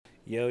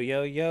Yo,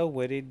 yo, yo,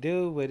 what it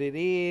do, what it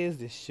is,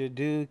 this your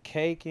dude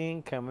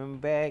Caking coming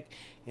back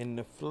in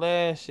the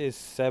flesh. It's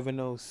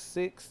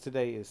 7:06.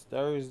 Today is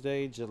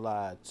Thursday,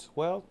 July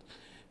 12th.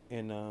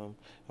 And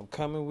I'm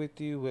coming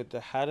with you with the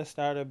How to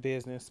Start a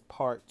Business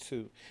Part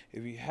 2.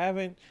 If you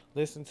haven't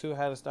listened to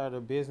How to Start a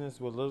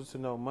Business with Little to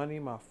No Money,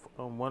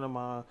 one of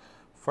my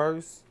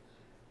first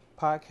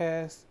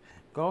podcasts,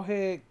 go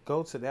ahead,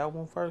 go to that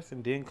one first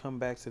and then come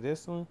back to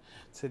this one.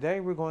 Today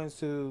we're going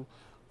to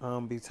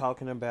be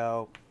talking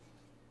about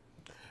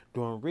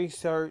doing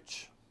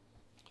research.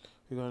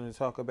 We're going to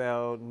talk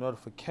about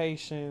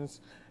notifications.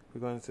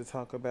 We're going to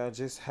talk about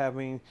just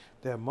having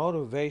that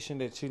motivation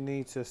that you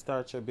need to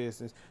start your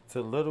business to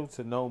little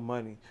to no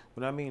money.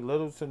 When I mean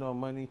little to no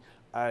money,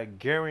 I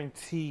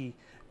guarantee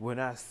when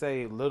I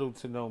say little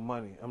to no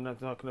money, I'm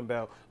not talking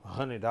about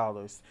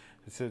 $100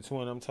 to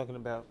 20. I'm talking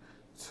about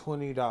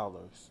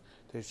 $20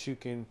 that you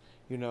can,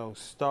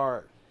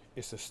 start.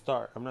 It's a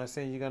start. I'm not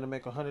saying you're gonna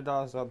make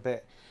 $100. I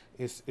bet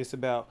it's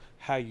about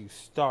how you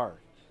start.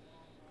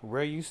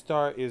 Where you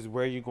start is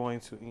where you're going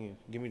to end.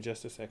 Give me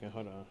just a second.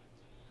 Hold on.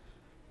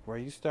 Where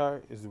you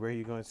start is where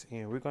you're going to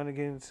end. We're going to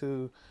get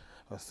into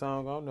a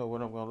song. I don't know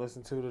what I'm going to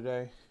listen to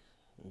today.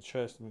 And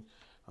trust me,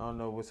 I don't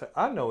know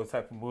I know what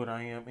type of mood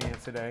I am in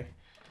today.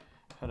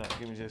 Hold on.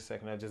 Give me just a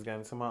second. I just got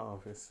into my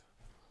office.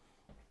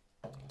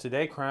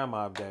 Today, Crime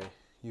Mob Day.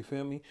 You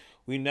feel me?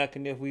 We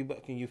knucking if we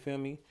bucking. You feel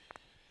me?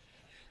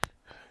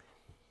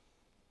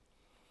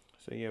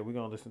 So yeah, we're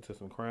going to listen to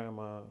some Crime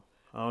Mob.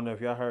 I don't know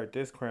if y'all heard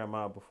this Crime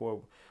Mob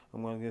before.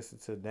 I'm going to listen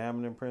to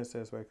Diamond and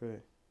Princess right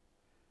quick.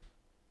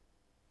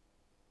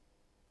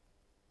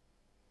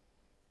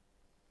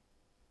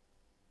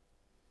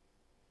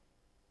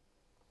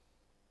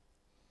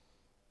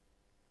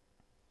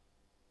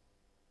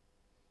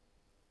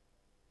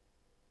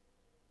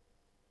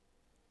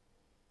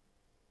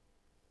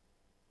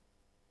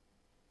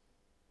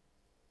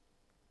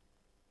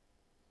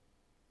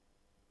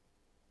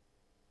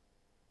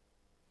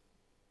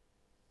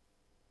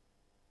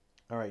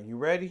 All right, you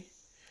ready?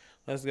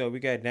 Let's go.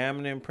 We got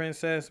Diamond and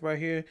Princess right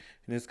here,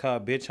 and it's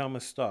called Bitch I'm a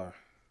Star.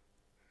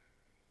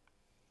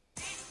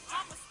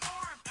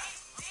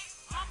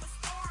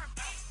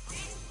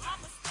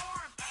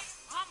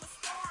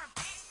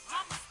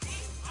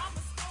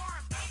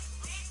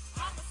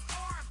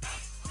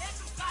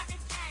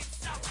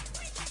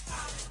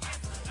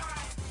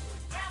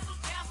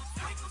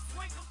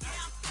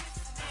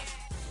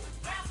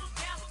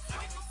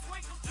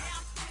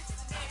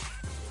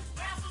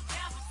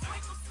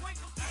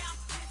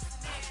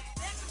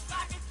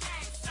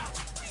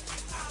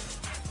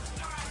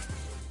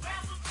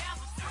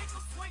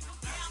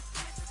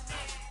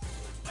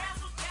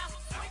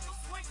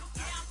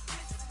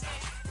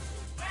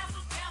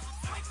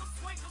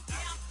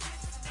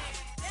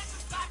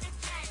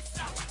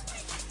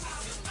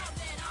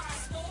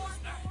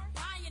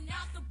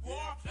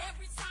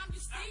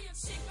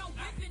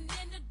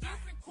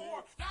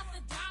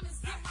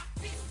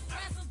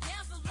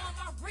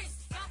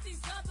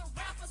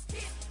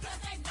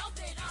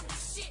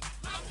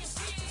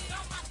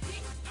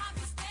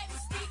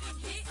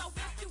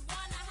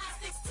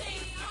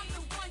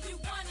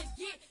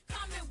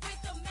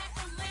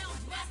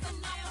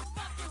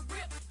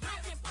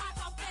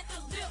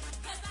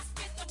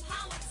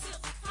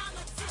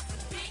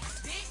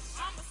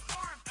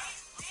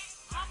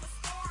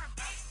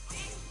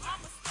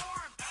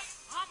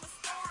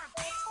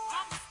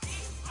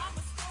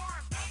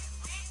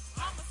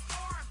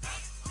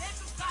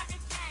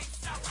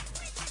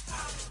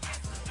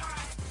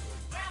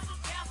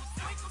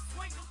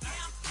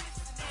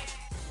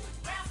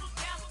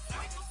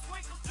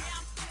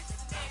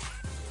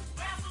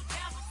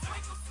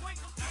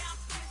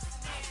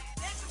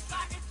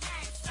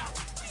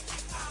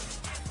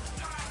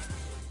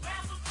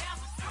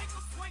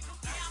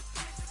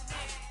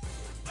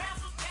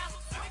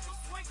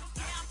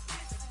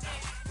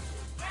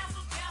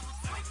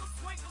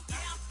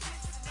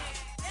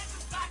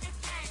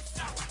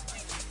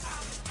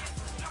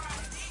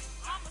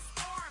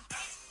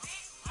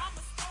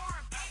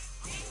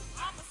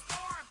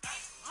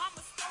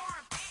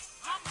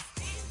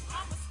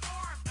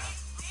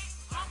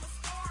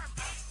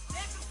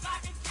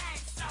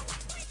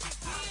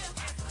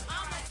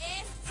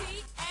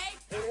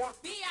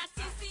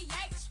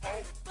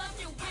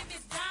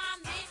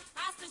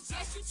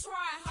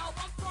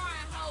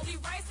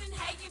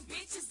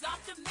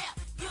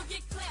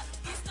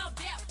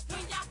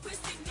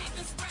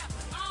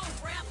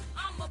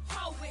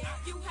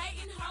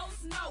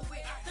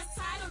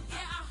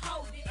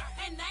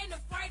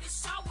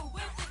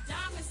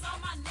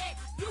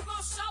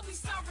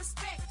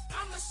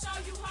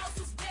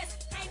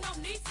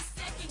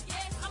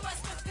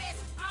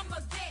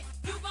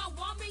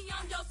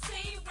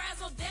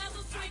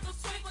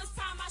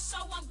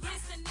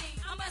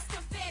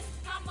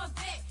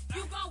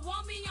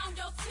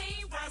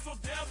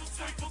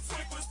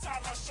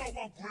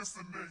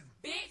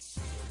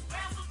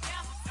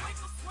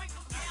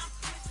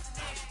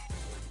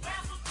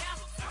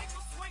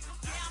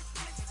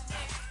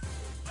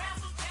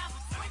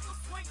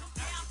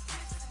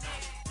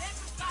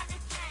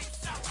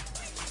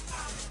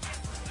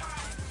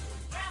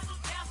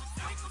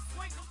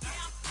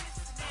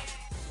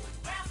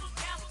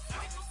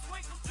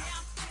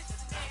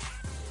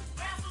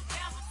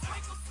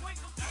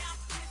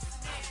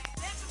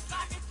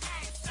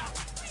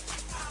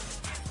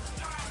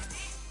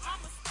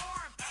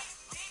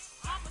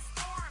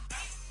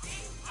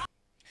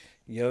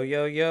 Yo,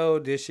 yo, yo,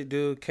 this your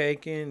dude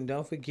Caking.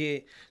 Don't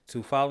forget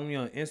to follow me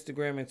on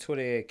Instagram and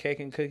Twitter at Cake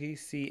and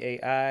Cookies,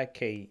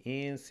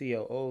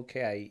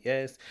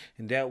 CAIKNCOOKIES.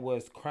 And that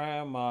was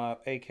Crime Mob,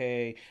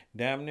 aka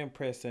Diamond and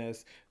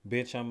Princess.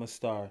 Bitch, I'm a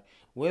star.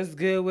 What's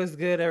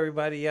good,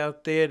 everybody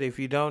out there? If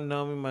you don't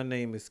know me, my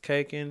name is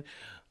Caking.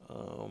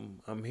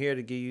 I'm here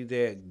to give you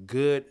that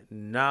good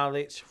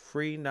knowledge,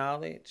 free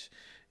knowledge,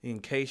 in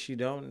case you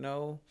don't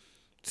know.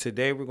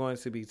 Today we're going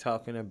to be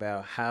talking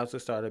about how to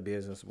start a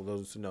business with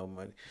little to no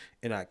money.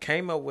 And I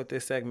came up with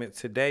this segment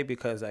today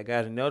because I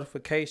got a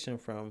notification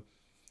from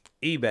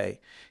eBay.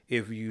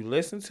 If you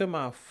listen to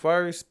my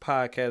first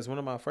podcast, one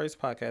of my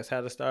first podcasts, how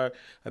to start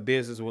a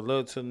business with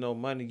little to no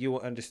money, you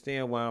will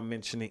understand why I'm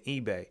mentioning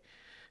eBay.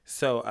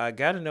 So I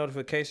got a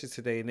notification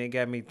today and they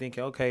got me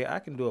thinking, okay, I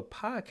can do a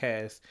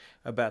podcast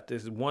about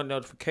this one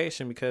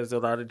notification because a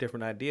lot of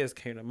different ideas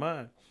came to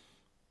mind.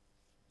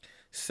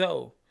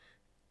 So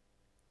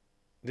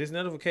this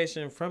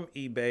notification from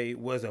eBay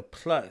was a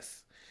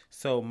plus.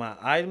 So my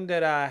item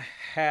that I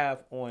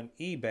have on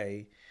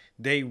eBay,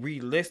 they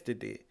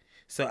relisted it.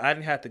 So I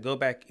didn't have to go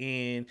back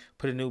in,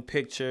 put a new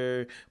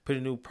picture, put a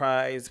new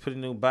price, put a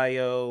new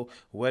bio,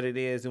 what it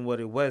is and what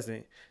it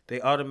wasn't. They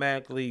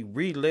automatically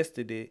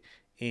relisted it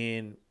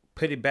and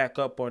put it back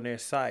up on their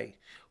site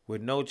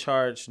with no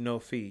charge, no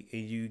fee.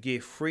 And you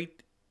get free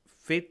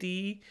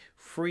 50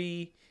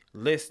 free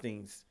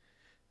listings,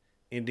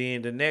 and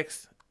then the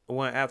next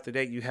one after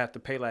that you have to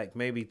pay like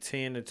maybe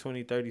 10 to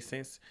 20, 30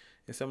 cents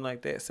and something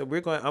like that. So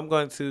I'm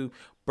going to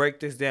break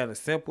this down as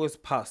simple as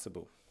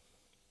possible.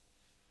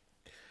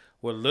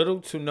 With little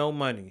to no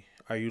money,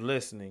 are you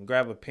listening?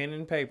 Grab a pen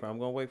and paper. I'm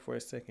going to wait for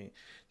a second.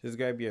 Just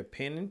grab your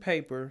pen and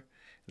paper,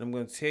 and I'm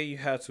going to tell you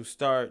how to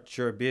start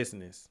your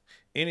business.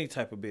 Any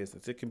type of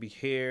business. It can be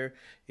hair,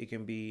 it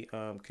can be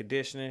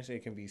conditioners,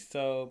 it can be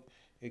soap,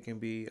 it can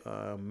be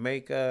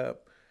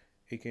makeup,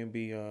 it can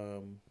be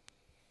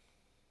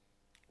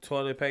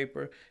toilet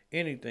paper,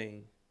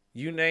 anything.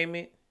 You name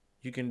it,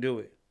 you can do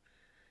it.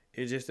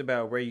 It's just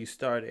about where you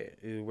start at,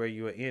 where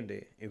you end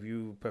at. If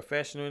you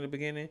professional in the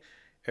beginning,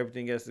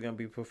 everything else is gonna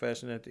be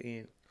professional at the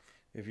end.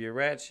 If you're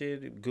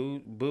ratchet,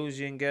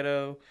 bougie, and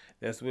ghetto,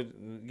 that's what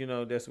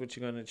That's what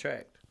you're gonna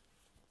attract.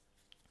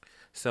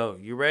 So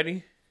you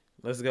ready?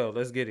 Let's go.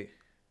 Let's get it.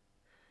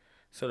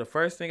 So the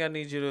first thing I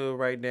need you to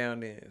write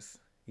down is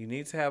you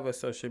need to have a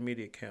social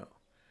media account.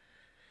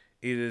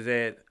 Either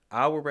that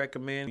I would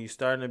recommend you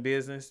starting a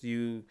business,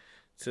 you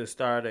to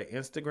start an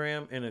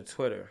Instagram and a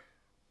Twitter.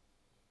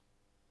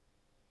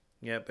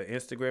 Yep, but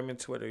Instagram and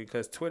Twitter,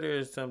 because Twitter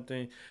is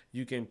something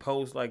you can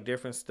post like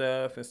different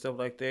stuff and stuff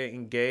like that.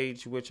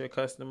 Engage with your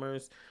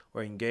customers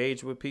or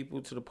engage with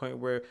people to the point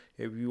where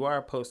if you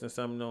are posting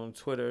something on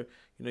Twitter,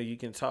 you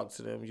can talk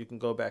to them. You can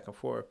go back and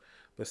forth.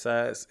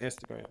 Besides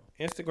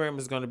Instagram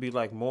is going to be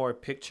like more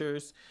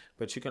pictures,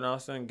 but you can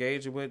also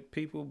engage with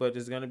people. But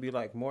it's going to be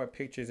like more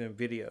pictures and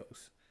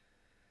videos.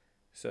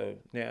 So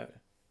now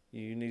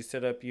you need to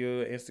set up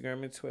your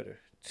Instagram and Twitter.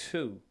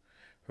 Two,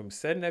 from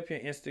setting up your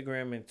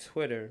Instagram and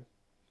Twitter,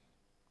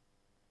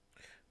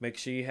 make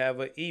sure you have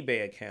an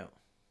eBay account.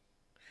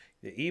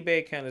 The eBay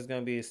account is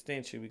going to be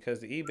essential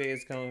because the eBay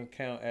is going to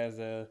count as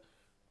a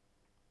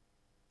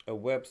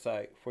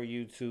website for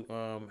you to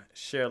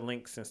share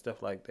links and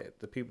stuff like that,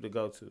 the people to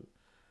go to.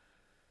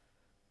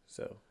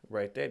 So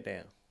write that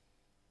down.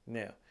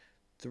 Now,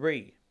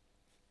 three,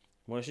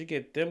 once you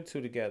get them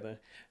two together,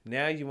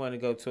 now you want to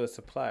go to a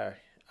supplier.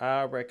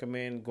 I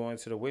recommend going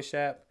to the Wish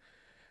app,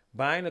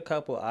 buying a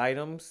couple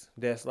items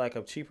that's like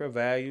a cheaper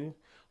value.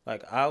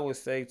 Like I would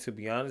say, to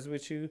be honest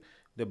with you,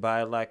 to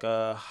buy like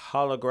a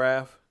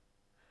holograph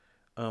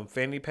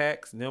fanny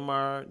packs. Them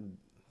are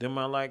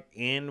like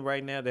in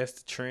right now. That's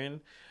the trend.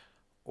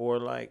 Or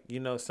like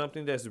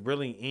something that's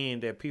really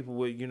in that people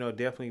would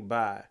definitely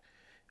buy,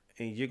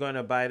 and you're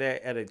gonna buy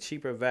that at a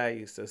cheaper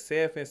value. So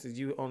say for instance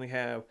you only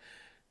have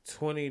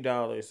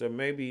 $20, or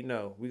maybe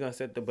no, we're gonna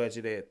set the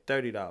budget at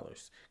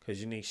 $30 because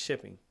you need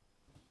shipping,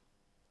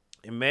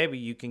 and maybe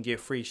you can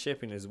get free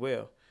shipping as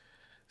well.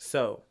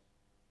 So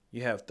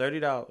you have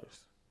 $30.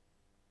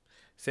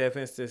 Say for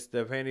instance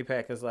the fanny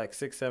pack is like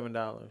 $6,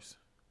 $7.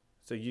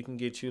 So you can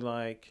get you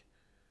like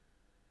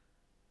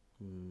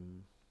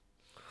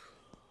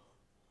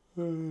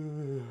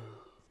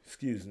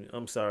excuse me,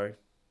 I'm sorry.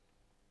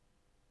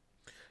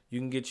 You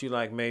can get you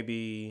like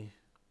maybe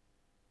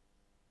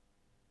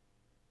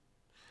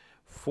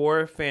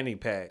four fanny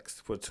packs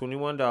for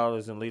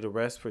 $21 and leave the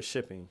rest for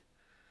shipping.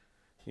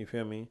 You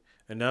feel me?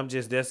 And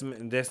that's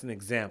an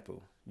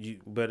example.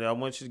 But I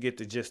want you to get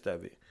the gist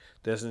of it.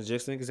 That's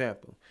just an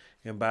example.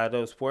 And buy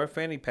those four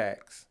fanny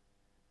packs.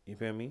 You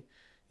feel me?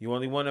 You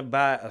only want to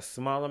buy a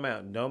small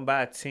amount. Don't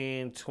buy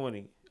 10,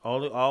 20.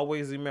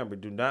 Always remember,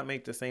 do not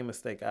make the same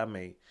mistake I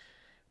made.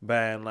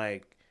 Buying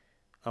like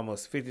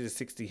almost 50 to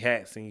 60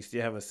 hats and you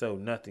still haven't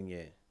sold nothing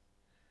yet.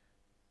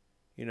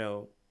 You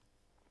know,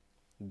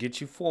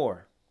 get you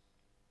four.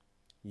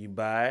 You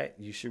buy it,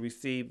 you should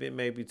receive it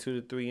maybe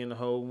 2 to 3 in the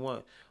whole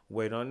month.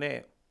 Wait on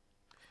that.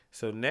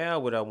 So now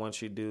what I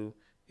want you to do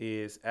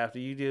is after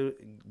you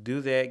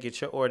do that, get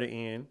your order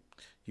in.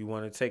 You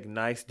want to take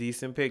nice,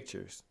 decent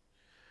pictures.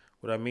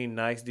 What I mean,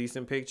 nice,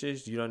 decent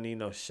pictures. You don't need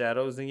no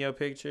shadows in your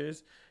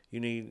pictures. You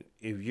need,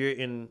 if you're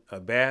in a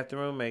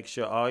bathroom, make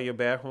sure all your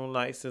bathroom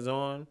lights is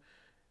on.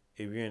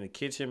 If you're in the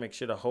kitchen, make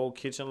sure the whole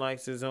kitchen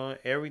lights is on.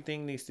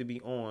 Everything needs to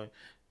be on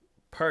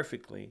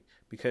perfectly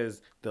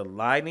because the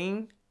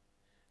lighting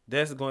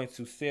that's going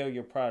to sell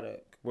your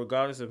product,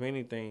 regardless of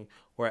anything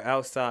or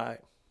outside.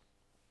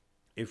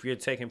 If you're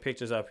taking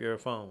pictures off your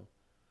phone,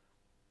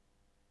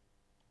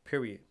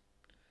 period.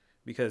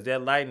 Because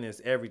that lighting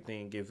is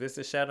everything. If it's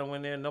a shadow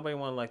in there, nobody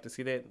want to like to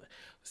see that.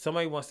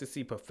 Somebody wants to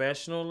see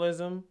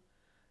professionalism.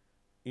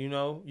 You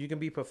know, you can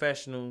be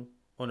professional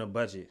on a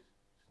budget.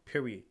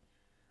 Period.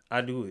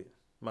 I do it.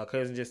 My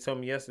cousin just told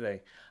me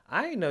yesterday.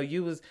 I didn't know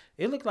you was.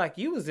 It looked like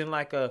you was in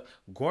like a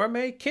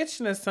gourmet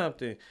kitchen or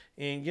something.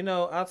 And you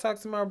know, I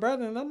talked to my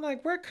brother, and I'm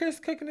like, "Where Chris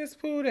cooking this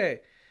food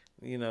at?"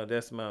 You know,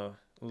 that's my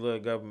little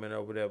government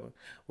or whatever.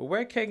 But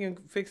where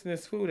Kagan fixing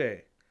this food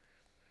at?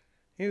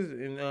 He was,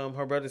 and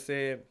her brother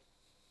said,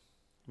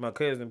 my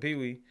cousin Pee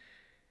Wee.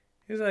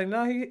 He was like,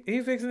 "No,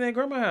 he fixing that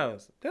grandma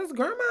house. That's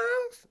grandma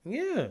house.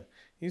 Yeah,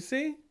 you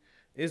see,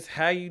 it's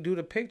how you do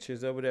the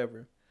pictures or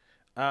whatever."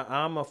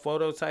 I'm a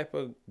photo type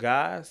of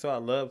guy, so I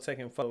love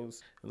taking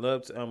photos.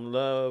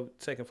 Love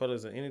taking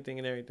photos of anything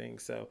and everything.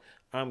 So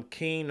I'm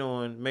keen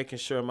on making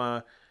sure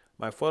my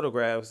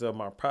photographs of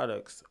my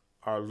products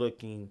are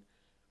looking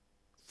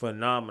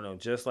phenomenal,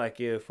 just like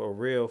if a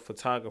real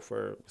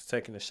photographer was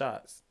taking the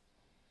shots.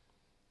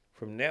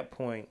 From that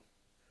point,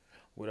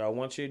 what I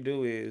want you to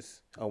do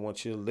is I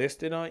want you to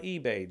list it on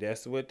eBay.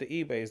 That's what the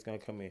eBay is gonna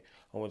come in.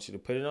 I want you to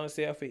put it on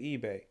sale for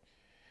eBay.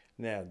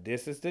 Now,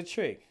 this is the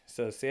trick.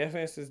 So, say for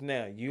instance,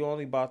 now you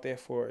only bought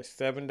that for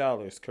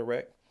 $7,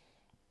 correct?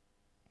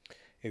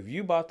 If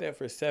you bought that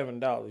for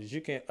 $7, you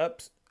can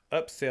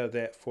upsell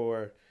that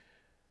for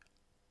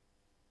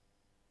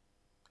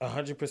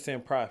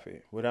 100%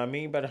 profit. What I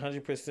mean by the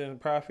 100%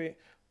 profit,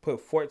 put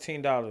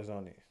 $14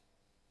 on it.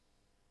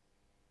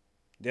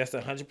 That's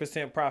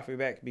 100% profit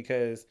back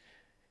because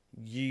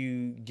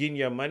you getting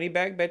your money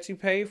back that you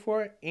paid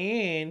for it,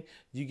 and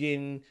you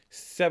getting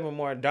 $7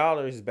 more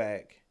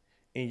back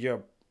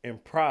in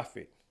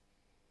profit.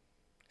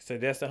 So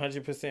that's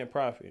 100%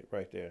 profit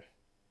right there,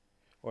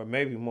 or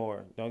maybe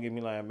more. Don't get me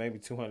lying, maybe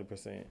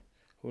 200%.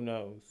 Who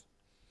knows?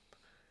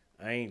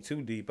 I ain't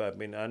too deep up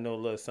in. I know a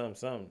little something,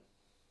 something.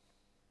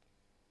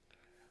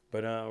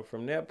 But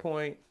from that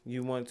point,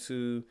 you want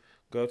to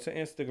go to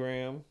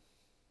Instagram.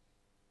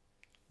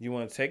 You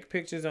want to take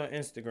pictures on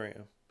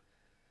Instagram.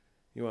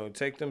 You want to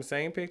take them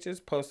same pictures,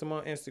 post them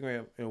on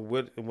Instagram. And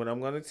what I'm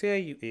going to tell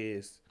you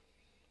is,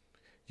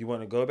 you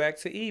want to go back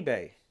to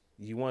eBay.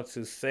 You want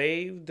to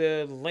save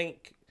the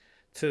link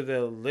to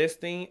the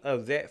listing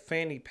of that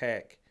fanny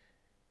pack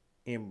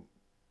and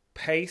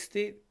paste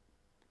it,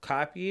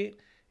 copy it,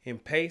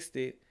 and paste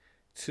it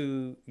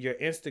to your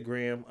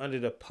Instagram under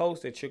the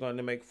post that you're going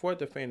to make for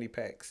the fanny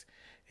packs.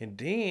 And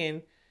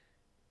then,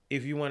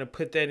 if you want to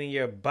put that in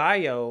your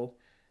bio,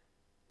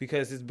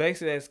 because it's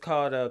basically that's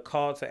called a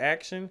call to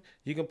action,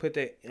 you can put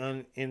that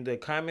in the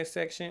comment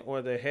section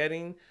or the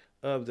heading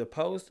of the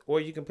post, or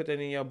you can put that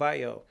in your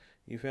bio.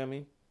 You feel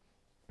me?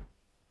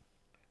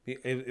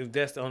 If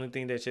that's the only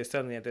thing that you're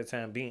selling at that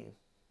time being.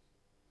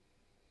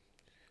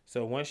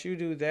 So once you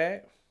do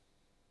that,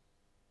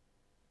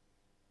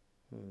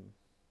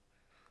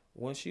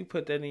 once you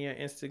put that in your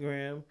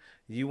Instagram,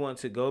 you want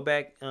to go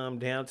back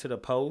down to the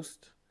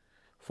post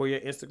for your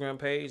Instagram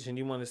page, and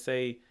you want to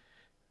say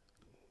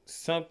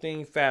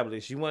something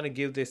fabulous. You want to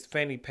give this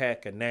fanny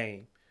pack a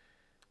name,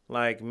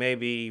 like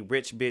maybe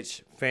rich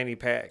bitch fanny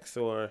packs,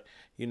 or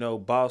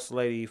boss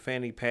lady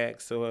fanny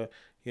packs, or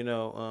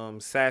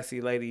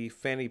sassy lady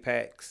fanny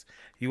packs.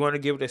 You want to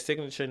give it a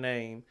signature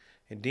name,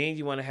 and then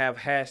you want to have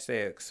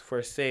hashtags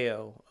for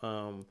sale,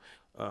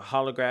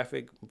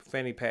 holographic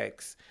fanny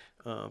packs,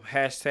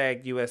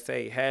 hashtag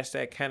USA,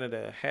 hashtag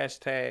Canada,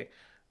 hashtag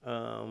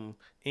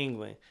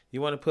England.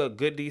 You want to put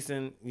good,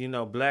 decent,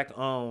 black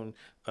owned,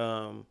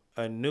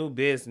 a new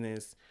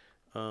business.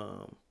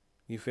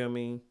 You feel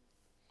me?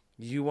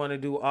 You want to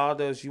do all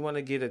those. You want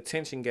to get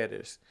attention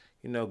getters.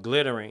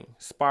 Glittering,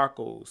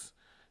 sparkles,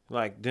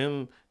 like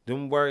them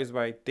words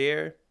right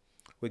there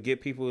would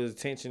get people's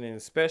attention, and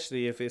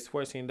especially if it's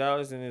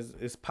 $14 and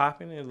it's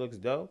popping and it looks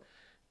dope,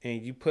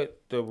 and you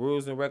put the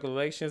rules and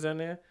regulations in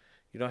there.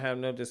 You don't have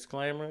no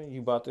disclaimer.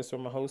 You bought this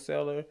from a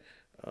wholesaler.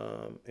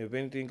 If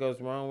anything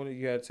goes wrong with it,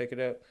 you have to take it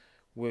up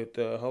with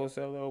the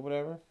wholesaler or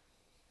whatever,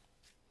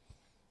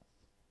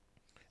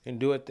 and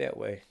do it that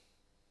way.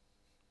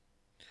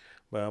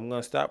 But I'm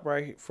gonna stop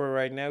right for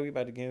right now. We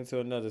about to get into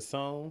another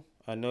song.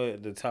 I know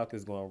the talk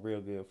is going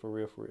real good, for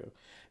real, for real.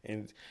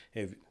 And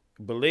if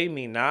believe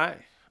me not,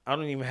 I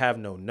don't even have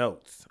no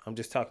notes. I'm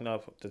just talking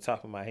off the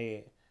top of my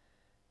head.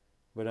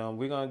 But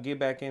we're gonna get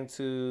back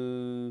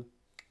into.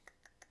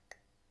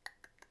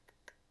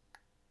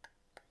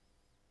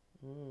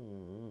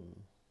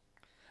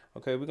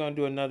 Okay, we're gonna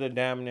do another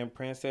Diamond and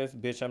Princess.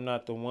 Bitch, I'm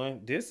not the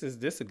one. This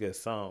a good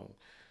song.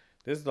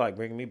 This is like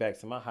bringing me back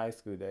to my high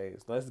school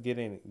days. Let's get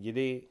in it. You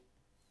did?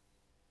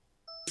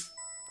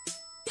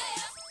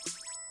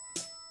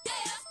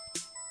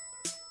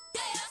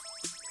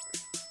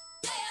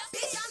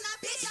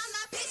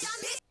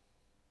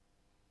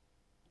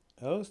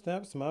 Oh,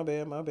 snaps. My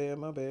bad, my bad,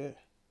 my bad.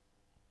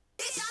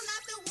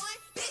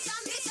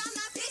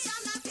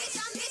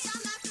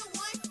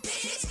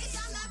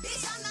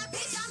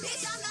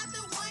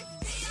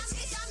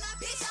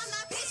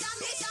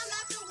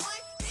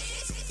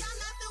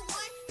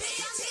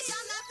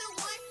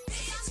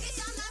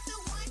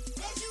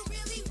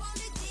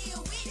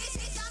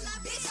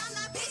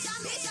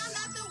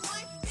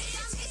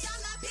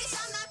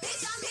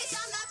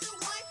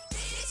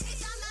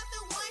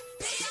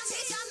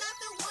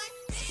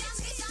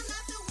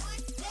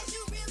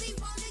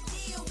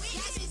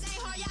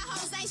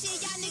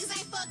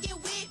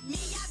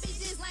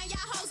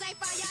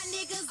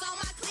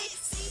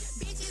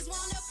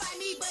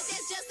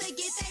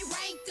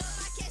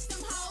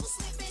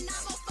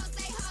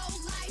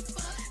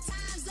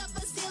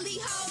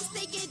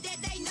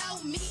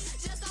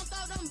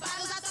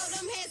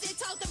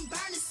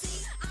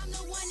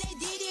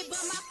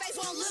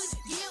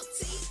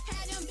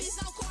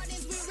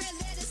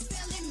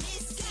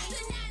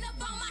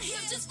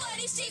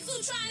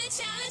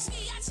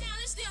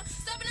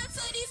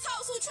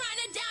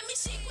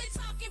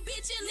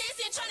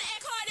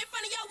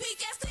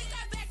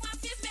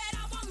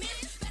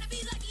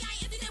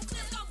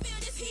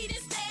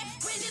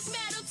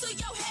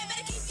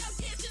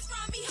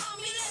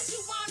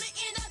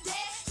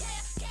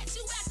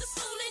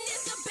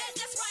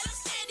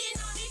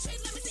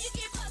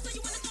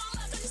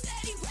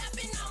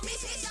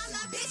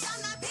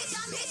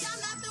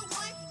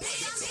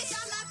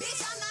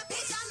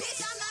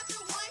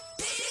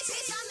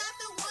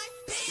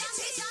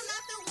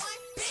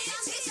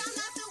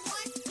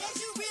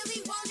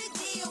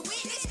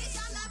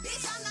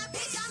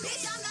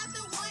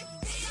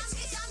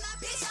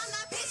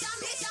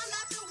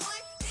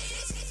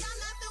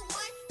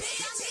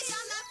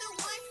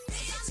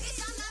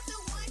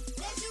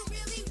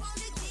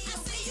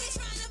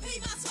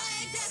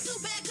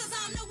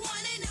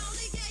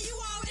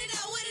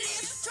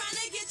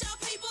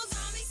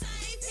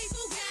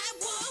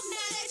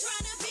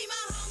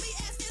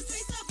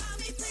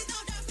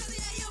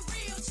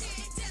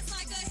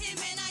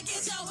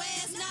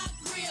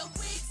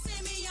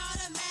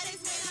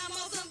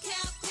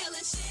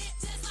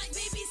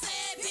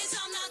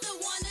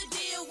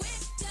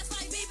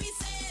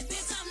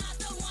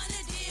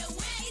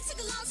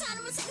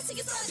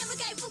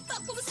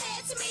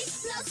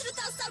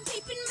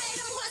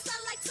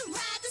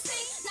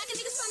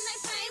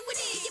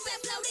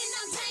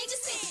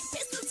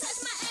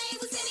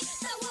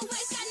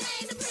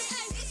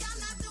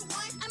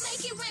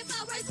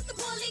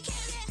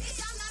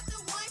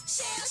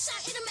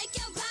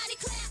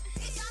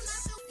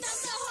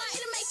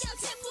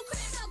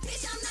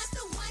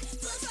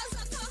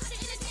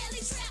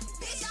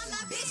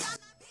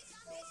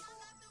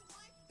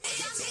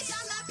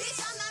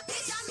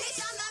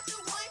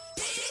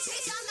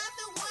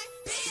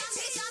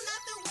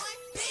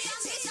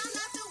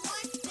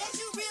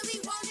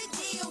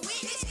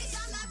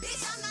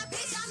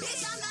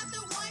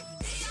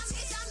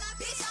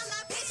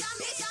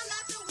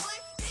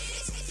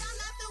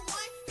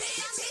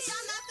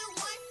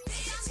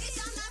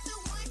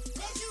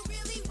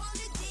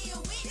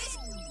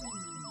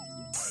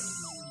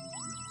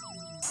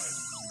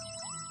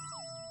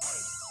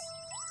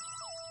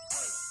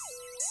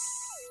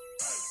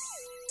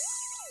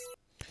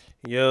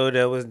 Yo,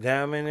 that was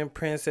Diamond and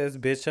Princess,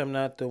 bitch. I'm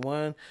not the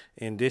one.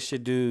 And this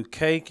should do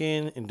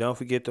caking. And don't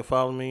forget to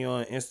follow me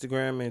on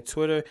Instagram and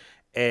Twitter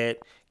at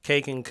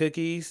Cake and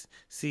Cookies.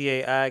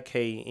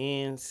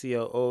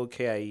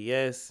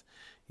 CAIKNCOOKIES.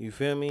 You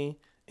feel me?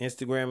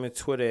 Instagram and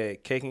Twitter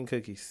at Cake and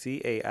Cookies.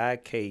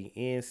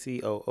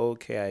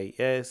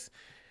 CAIKNCOOKIES.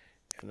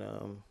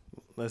 And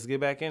let's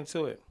get back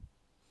into it.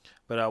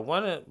 But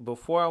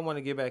before I want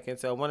to get back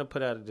into, I want to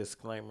put out a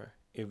disclaimer.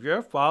 If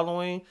your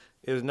following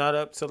is not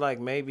up to like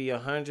maybe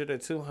 100 or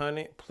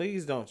 200,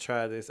 please don't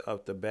try this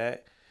off the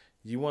bat.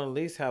 You want to at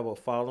least have a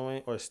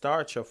following or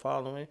start your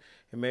following,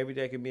 and maybe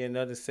that could be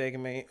another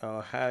segment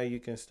how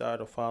you can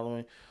start a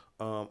following.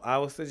 I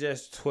would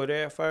suggest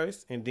Twitter at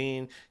first, and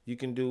then you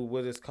can do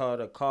what is called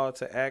a call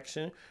to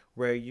action,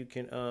 where you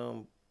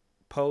can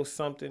post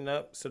something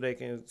up so they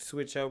can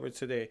switch over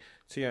to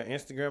your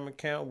Instagram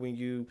account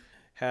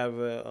have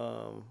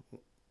a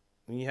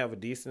when you have a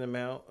decent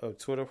amount of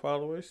Twitter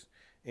followers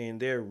and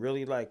they're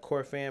really like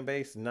core fan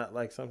base, not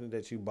like something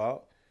that you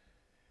bought.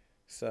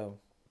 So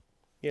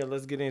yeah,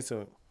 let's get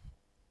into it.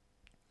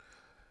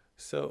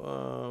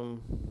 So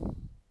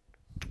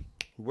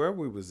where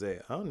we was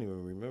at, I don't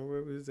even remember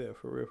where we was at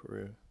for real, for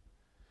real.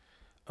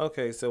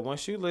 Okay, so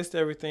once you list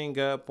everything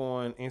up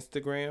on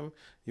Instagram,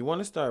 you want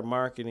to start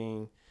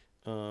marketing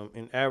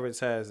in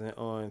advertising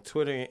on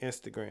Twitter and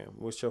Instagram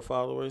with your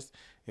followers.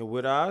 And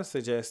what I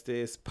suggest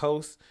is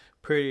post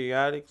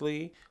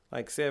periodically.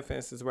 Like, say, for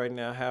instance, right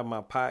now I have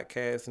my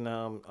podcast and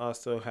I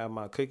also have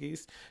my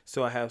cookies.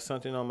 So I have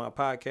something on my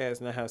podcast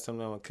and I have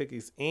something on my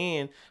cookies.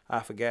 And I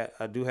forgot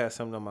I do have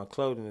something on my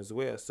clothing as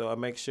well. So I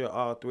make sure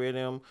all three of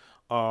them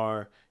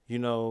are, you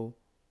know,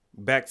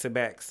 back to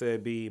back. So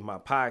it'd be my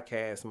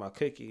podcast, my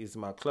cookies,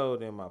 my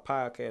clothing, my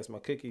podcast, my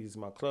cookies,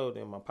 my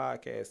clothing, my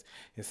podcast.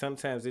 And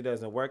sometimes it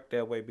doesn't work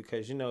that way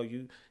because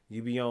you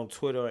be on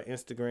Twitter or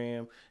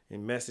Instagram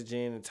and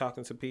messaging and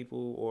talking to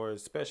people, or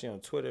especially on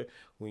Twitter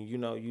when you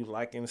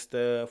liking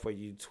stuff or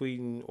you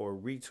tweeting or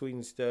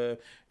retweeting stuff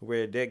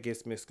where that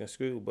gets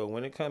misconstrued. But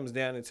when it comes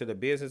down into the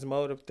business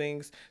mode of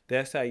things,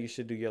 that's how you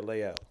should do your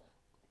layout.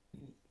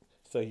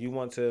 So you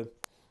want to,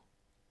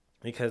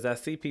 because I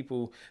see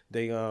people,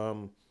 they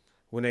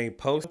when they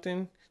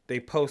posting, they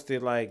post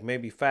it like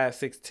maybe 5,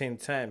 6, 10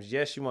 times.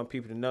 Yes, you want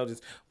people to notice,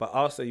 but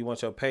also you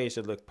want your page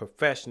to look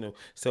professional.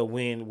 So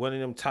when one of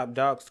them top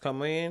dogs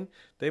come in,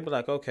 they be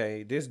like,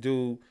 okay, this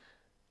dude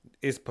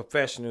is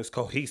professional, is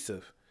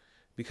cohesive.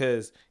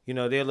 Because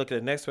they'll look at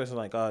the next person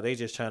like, oh, they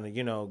just trying to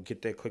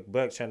get that quick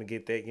buck, trying to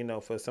get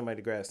that for somebody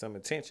to grab some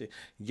attention.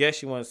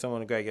 Yes, you want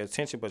someone to grab your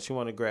attention, but you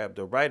want to grab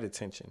the right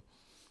attention.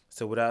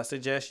 So what I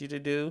suggest you to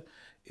do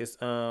is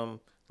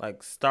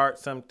like start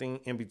something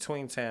in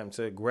between time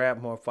to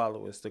grab more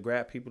followers, to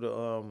grab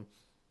people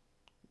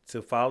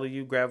to follow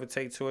you,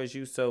 gravitate towards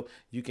you, so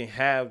you can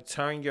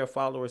turn your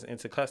followers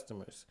into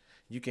customers.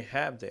 You can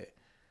have that.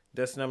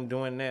 That's what I'm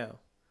doing now.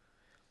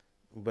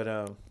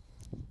 But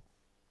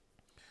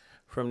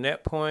from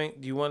that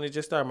point, you want to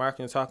just start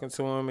marketing, talking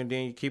to them, and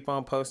then you keep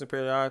on posting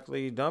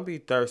periodically. Don't be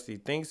thirsty.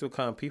 Things will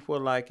come. People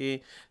will like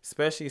it,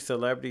 especially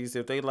celebrities.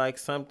 If they like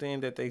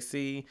something that they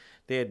see,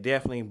 they'll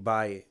definitely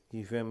buy it.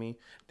 You feel me?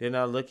 They're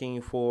not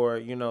looking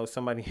for,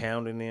 somebody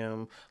hounding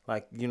them.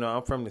 Like,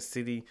 I'm from the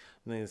city,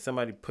 and then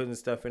somebody putting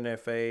stuff in their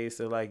face.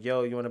 They're like,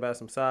 yo, you want to buy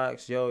some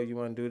socks? Yo, you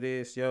want to do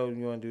this? Yo,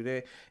 you want to do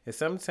that? And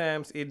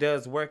sometimes it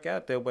does work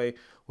out that way,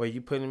 where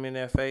you put them in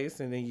their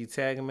face, and then you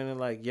tag them in it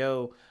like,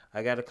 yo,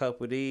 I got a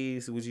couple of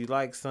these. Would you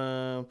like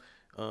some?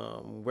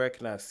 Where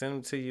can I send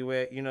them to you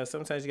at?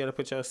 Sometimes you got to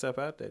put yourself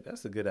out there.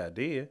 That's a good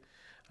idea.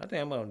 I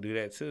think I'm going to do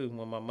that too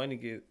when my money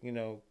get,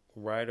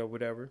 right or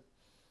whatever.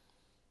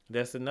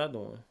 That's another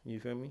one.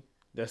 You feel me?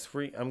 That's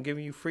free. I'm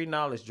giving you free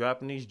knowledge,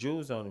 dropping these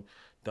jewels on them.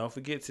 Don't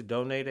forget to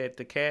donate at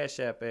the Cash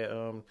App at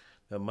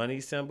the money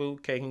symbol,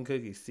 Cake and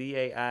Cookies,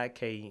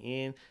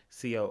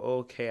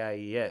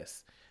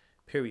 CAIKENCOOKIES.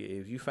 Period.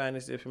 If you find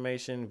this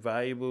information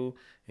valuable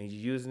and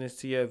you're using this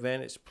to your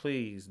advantage,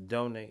 please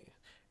donate.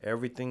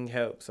 Everything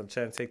helps. I'm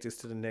trying to take this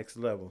to the next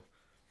level.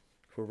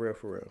 For real,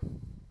 for real.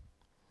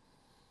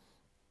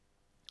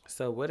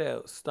 So what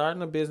else?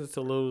 Starting a business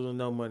to little or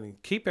no money.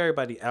 Keep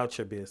everybody out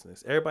your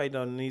business. Everybody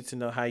don't need to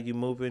know how you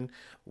moving,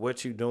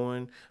 what you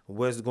doing,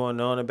 what's going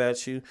on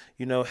about you.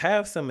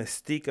 Have some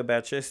mystique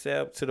about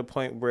yourself to the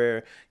point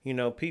where,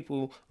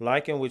 people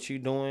liking what you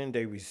doing,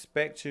 they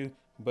respect you,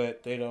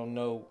 but they don't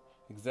know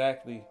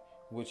exactly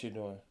what you're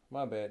doing.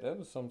 My bad. That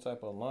was some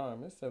type of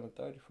alarm. It's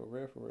 7:30 for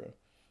real, for real.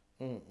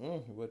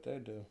 What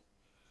that do?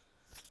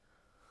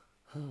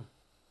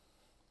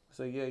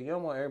 So yeah, you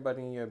don't want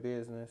everybody in your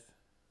business.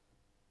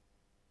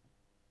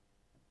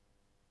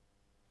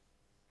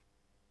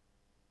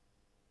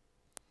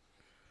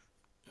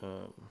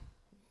 Um,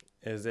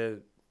 Is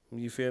that,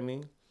 you feel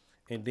me?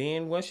 And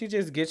then once you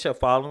just get your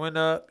following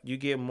up, you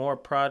get more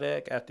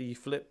product after you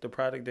flip the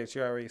product that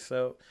you already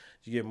sold.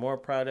 You get more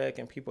product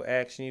and people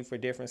asking you for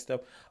different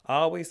stuff.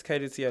 Always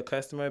cater to your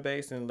customer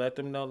base and let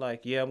them know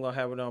like, yeah, I'm gonna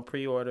have it on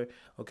pre-order.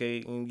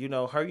 Okay, and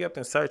hurry up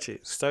and search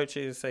it. Search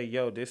it and say,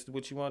 yo, this is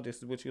what you want, this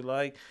is what you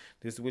like,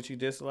 this is what you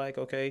dislike.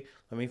 Okay,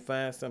 let me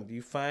find something.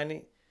 You find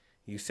it,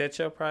 you set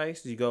your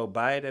price, you go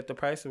buy it at the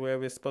price of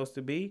wherever it's supposed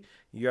to be.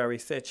 You already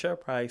set your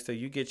price, so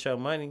you get your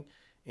money,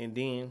 and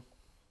then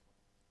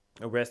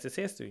the rest is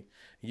history.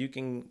 You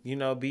can,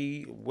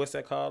 be what's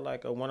that called?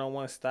 Like a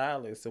one-on-one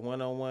stylist, a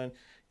one-on-one,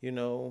 you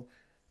know,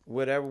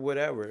 whatever,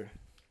 whatever.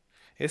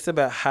 It's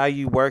about how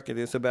you work it.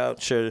 It's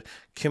about your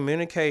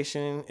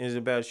communication. It's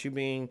about you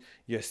being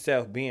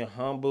yourself, being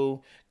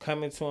humble,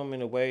 coming to them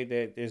in a way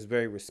that is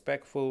very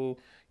respectful.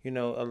 A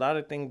lot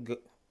of things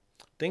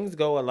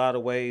go a lot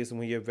of ways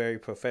when you're very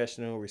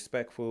professional,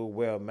 respectful,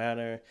 well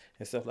mannered,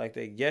 and stuff like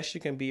that. Yes, you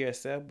can be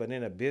yourself, but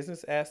in a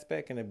business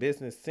aspect, in a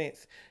business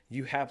sense,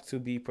 you have to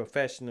be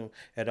professional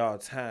at all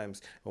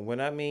times. And when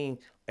I mean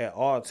at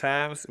all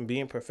times,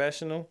 being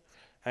professional,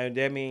 and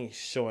that means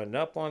showing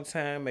up on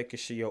time, making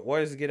sure your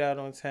orders get out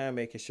on time,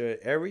 making sure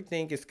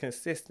everything is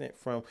consistent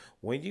from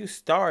when you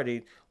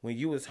started, when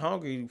you was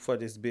hungry for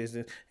this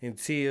business,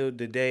 until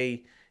the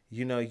day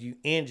you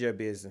end your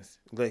business.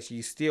 Like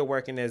you still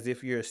working as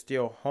if you're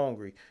still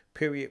hungry.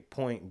 Period.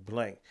 Point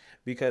blank.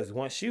 Because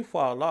once you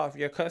fall off,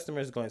 your customer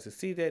is going to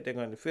see that. They're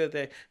going to feel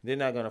that. They're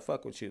not going to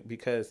fuck with you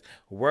because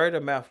word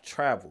of mouth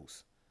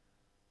travels.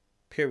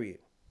 Period.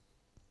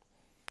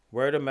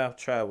 Word of mouth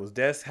travels.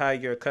 That's how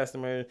your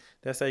customer.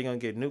 That's how you're gonna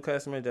get new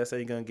customers. That's how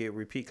you're gonna get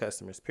repeat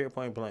customers. Period.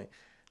 Point blank.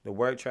 The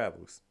word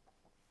travels.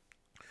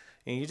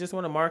 And you just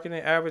want to market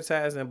and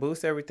advertise and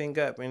boost everything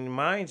up. And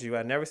mind you,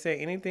 I never said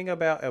anything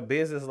about a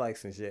business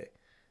license yet,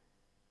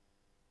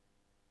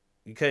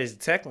 because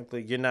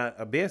technically you're not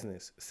a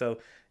business. So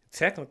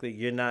technically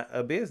you're not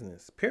a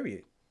business.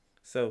 Period.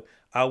 So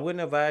I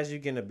wouldn't advise you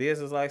getting a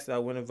business license. I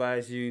wouldn't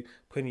advise you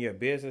putting your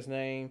business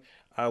name.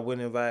 I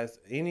wouldn't advise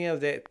any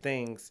of that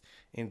things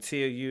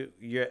until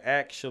you're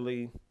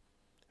actually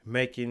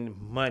making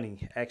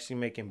money, actually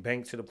making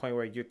bank to the point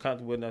where you're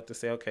comfortable enough to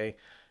say, okay,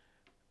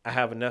 I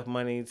have enough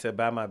money to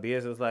buy my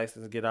business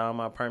license, get all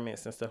my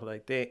permits and stuff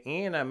like that,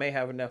 and I may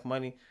have enough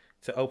money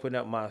to open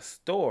up my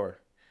store.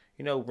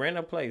 Rent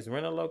a place,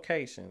 rent a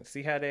location,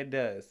 see how that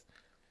does.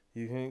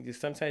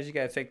 Sometimes you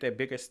gotta take that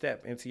bigger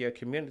step into your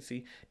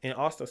community, and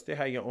also still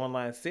have your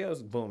online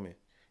sales booming.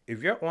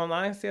 If your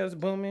online sales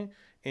booming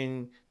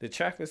and the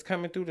traffic's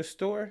coming through the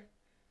store,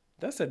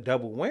 that's a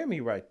double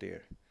whammy right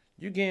there.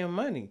 You getting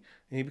money,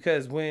 and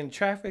because when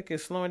traffic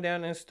is slowing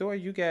down in the store,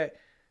 you got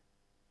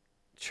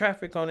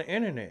traffic on the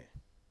internet.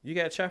 You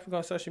got traffic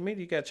on social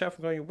media. You got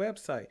traffic on your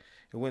website.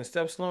 And when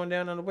stuff's slowing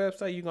down on the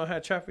website, you're going to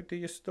have traffic through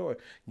your store.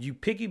 You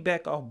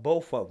piggyback off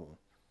both of them,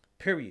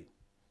 period.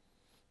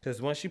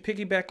 Because once you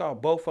piggyback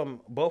off both of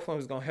them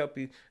is going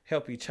to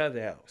help each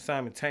other out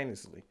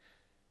simultaneously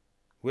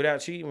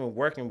without you even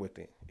working with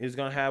it. It's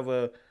going to have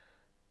how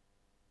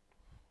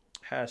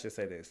I should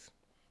say this.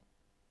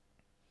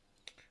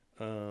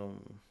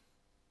 Um,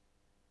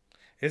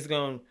 it's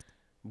going to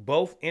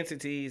both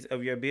entities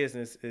of your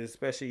business,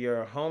 especially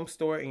your home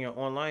store and your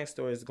online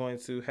store, is going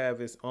to have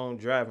its own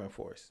driving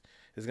force.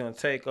 It's going to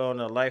take on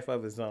a life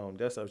of its own.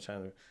 That's what I'm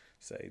trying to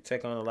say.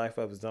 Take on a life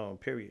of its own,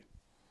 period.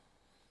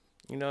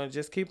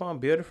 Just keep on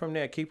building from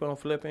there. Keep on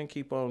flipping.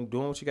 Keep on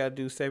doing what you got to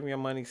do. Saving your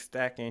money,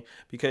 stacking,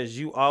 because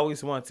you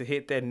always want to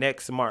hit that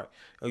next mark.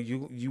 Or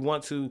you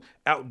want to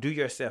outdo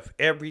yourself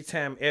every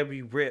time,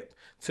 every rip,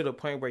 to the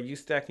point where you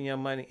stacking your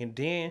money. And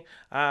then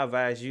I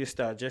advise you to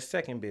start your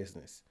second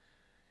business,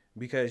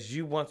 because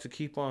you want to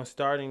keep on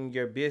starting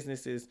your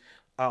businesses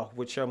off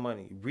with your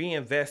money.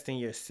 Reinvest in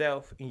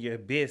yourself, in your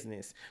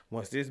business.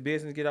 Once this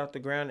business get off the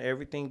ground,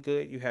 everything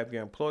good, you have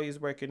your employees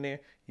working there,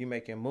 you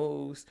making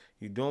moves,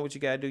 you doing what you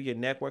got to do, you're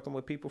networking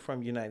with people from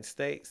the United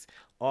States,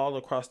 all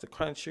across the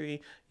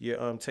country,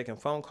 you're taking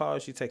phone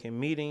calls, you're taking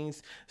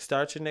meetings.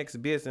 Start your next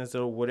business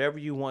or whatever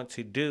you want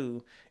to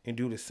do, and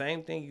do the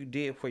same thing you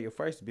did for your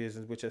first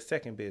business with your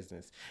second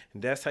business.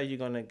 And that's how you're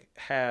going to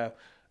have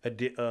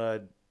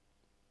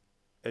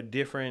a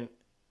different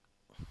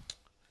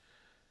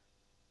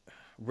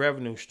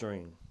revenue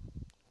stream.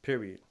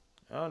 Period.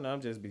 I don't know.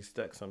 I'm just be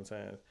stuck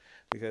sometimes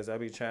because I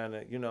be trying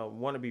to,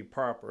 want to be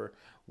proper,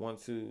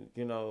 want to,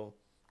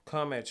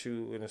 come at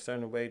you in a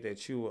certain way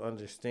that you will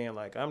understand.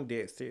 Like, I'm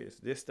dead serious.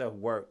 This stuff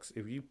works.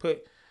 If you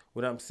put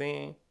what I'm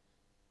saying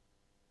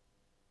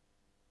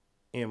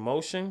in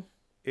motion,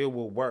 it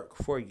will work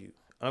for you.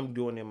 I'm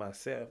doing it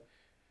myself.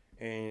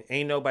 And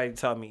ain't nobody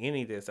taught me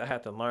any of this. I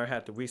have to learn,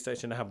 have to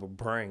research, and I have a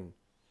brain.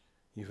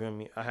 You feel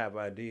me? I have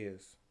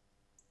ideas.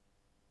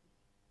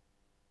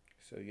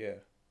 So yeah.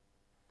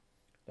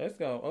 Let's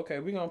go. Okay,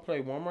 we're gonna play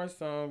one more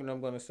song and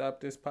I'm gonna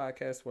stop this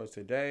podcast for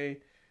today.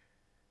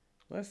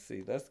 Let's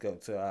see. Let's go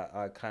to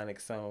our iconic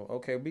song.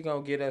 Okay, we're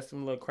gonna get us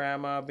some little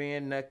crime mob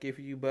in, Nuck If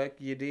You Buck,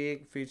 You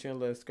Dig, featuring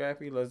Lil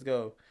Scrappy. Let's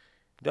go.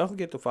 Don't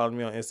forget to follow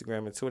me on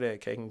Instagram and Twitter at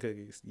Cake and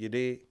Cookies. You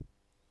dig?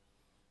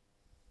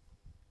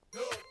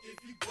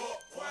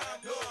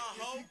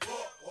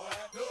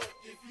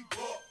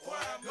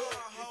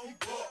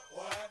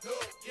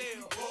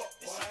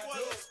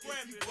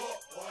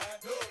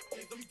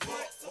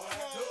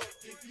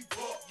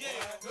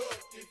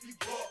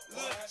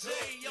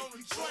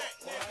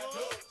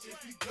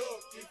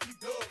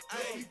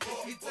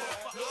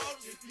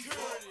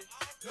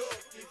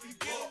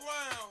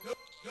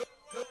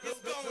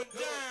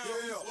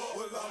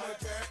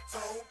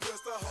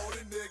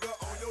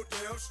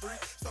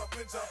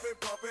 Jumping,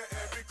 pumping,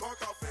 every car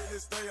off in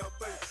this damn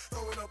thing.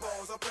 Throwing the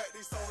balls, I pack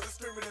these soldiers,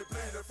 screaming and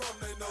bleeding from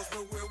their nose.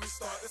 But when we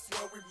start, that's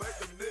where we make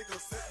them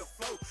niggas hit the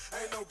flow.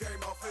 Ain't no game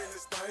off in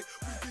this thing.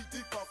 We be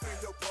deep off in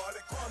your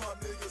party. Call my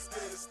niggas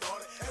get it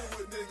started. And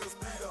with niggas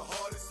be the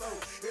hardest. So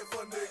if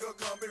a nigga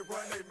come and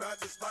run they mouth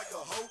just like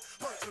a hoe,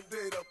 punch him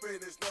dead up in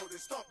his nose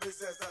and stomp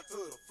his ass out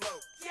to the floor.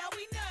 Yeah,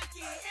 we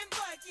nucky and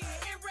bucky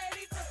and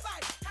ready to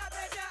fight. I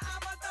bet ya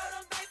I'ma throw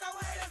them things. So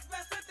haters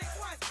best to think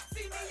twice.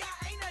 See me,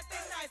 I ain't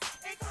nothing nice.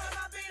 And call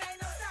my beat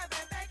ain't no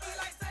stopping. Becky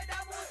like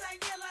Saddam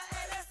Hussein, Killer,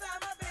 and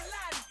Osama bin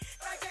Laden.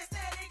 Like they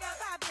said, they got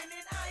popping,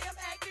 and I am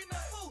acting a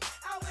fool.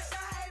 I wish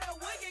I had a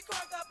wig and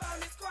crunk up on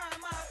this crime,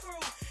 my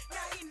crew.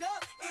 Now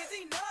enough is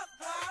enough,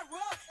 boy.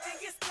 Rough and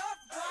get stuck,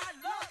 boy.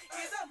 Love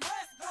is a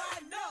must,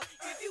 boy. No,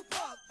 if you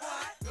buck,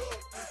 boy.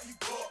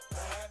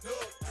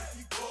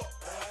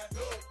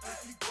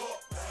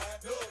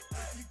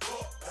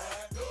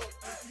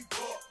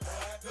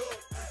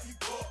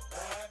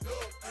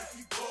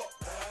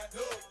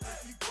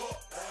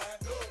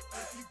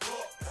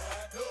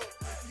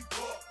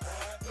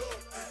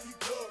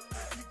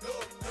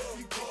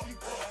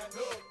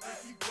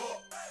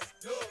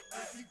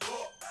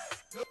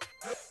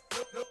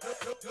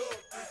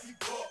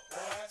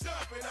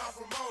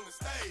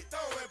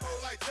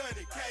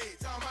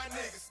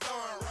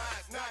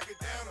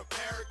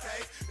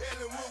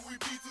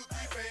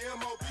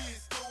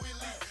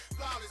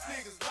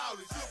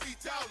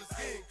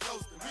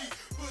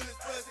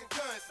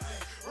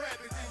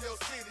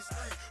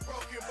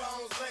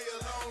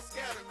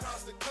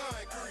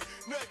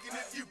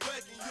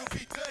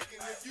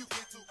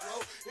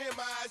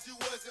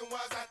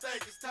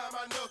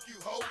 I knock you,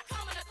 ho. I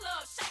come in the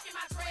club, shaking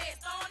my dreads,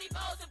 throwing these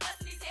bows and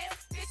busting these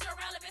heads. Bitch, you're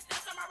relevant,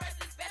 steps on my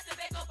residence, best to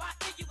back up, I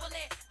think you will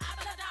let. I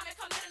been a diamond,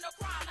 committing a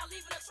crime, not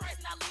leaving a trace,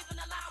 not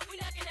leaving a line. We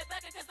knocking it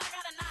back cause I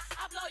got a knot.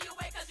 I blow you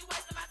away cause you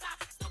wasting my time.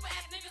 Stupid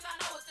ass niggas, I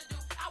know what to do.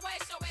 I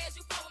waste your ass,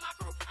 you fuck with my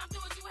crew. I'm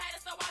doing what you had,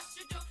 so what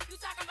should you do? You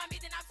talking about me,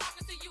 then I'm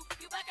talking to you.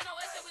 You backing on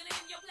us, so we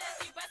leaving your place.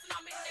 You busting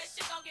on me, that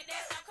shit gon' get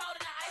nasty. I'm cold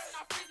in the ice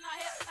and I'm freezing on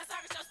here. I'm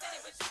talking your city,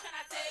 but you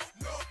cannot tell.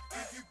 No,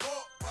 if you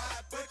walk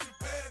by, but you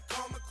better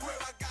come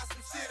equipped. I got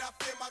some shit I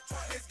feel my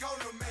trunk that's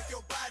gonna make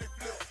your body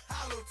flip.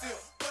 Hollow tip,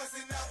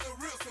 busting out the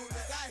roof soon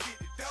as I hit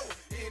the door.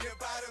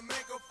 Anybody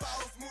make a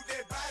fall, smooth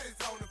their bodies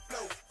on the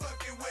floor.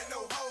 Fucking with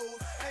no hoes,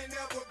 ain't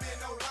never been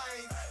no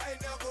lanes.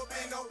 Ain't never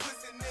been no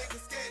pussy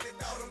niggas scared to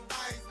throw them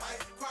things, man.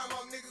 Crime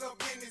on niggas up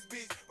in this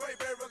bitch. Ray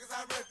Ruggers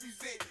I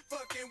represent.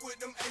 Fucking with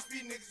them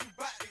HP niggas, you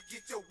bout to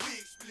get your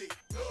wig split.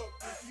 Look,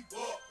 if you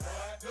walk,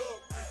 boy. Look,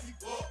 if you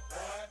walk,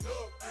 boy.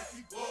 Look, if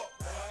you walk,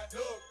 boy.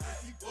 Look, if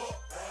you walk,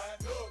 boy.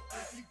 Look,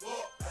 if you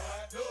walk,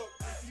 boy. Look,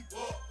 if you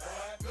walk,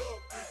 boy. Look,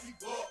 if you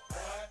walk,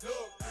 boy.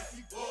 Look, if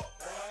you walk,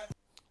 boy.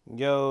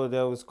 Yo,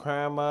 that was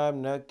Crime Mob,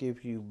 Nuck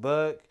If You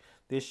Buck.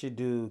 This should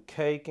do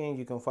Caking.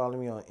 You can follow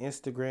me on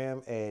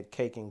Instagram at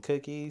Cake and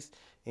Cookies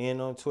and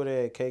on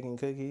Twitter at Cake and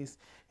Cookies.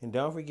 And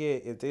don't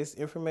forget, if this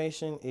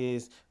information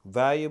is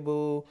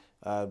valuable,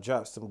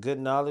 drop some good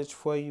knowledge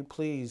for you,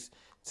 please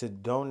to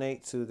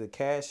donate to the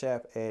Cash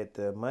App at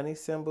the money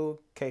symbol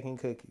Cake and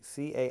Cookies,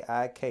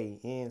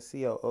 CAIKNCOOKIES.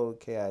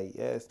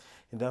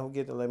 And don't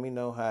forget to let me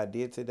know how I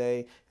did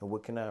today and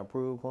what can I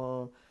improve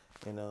on.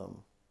 And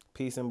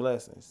peace and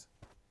blessings.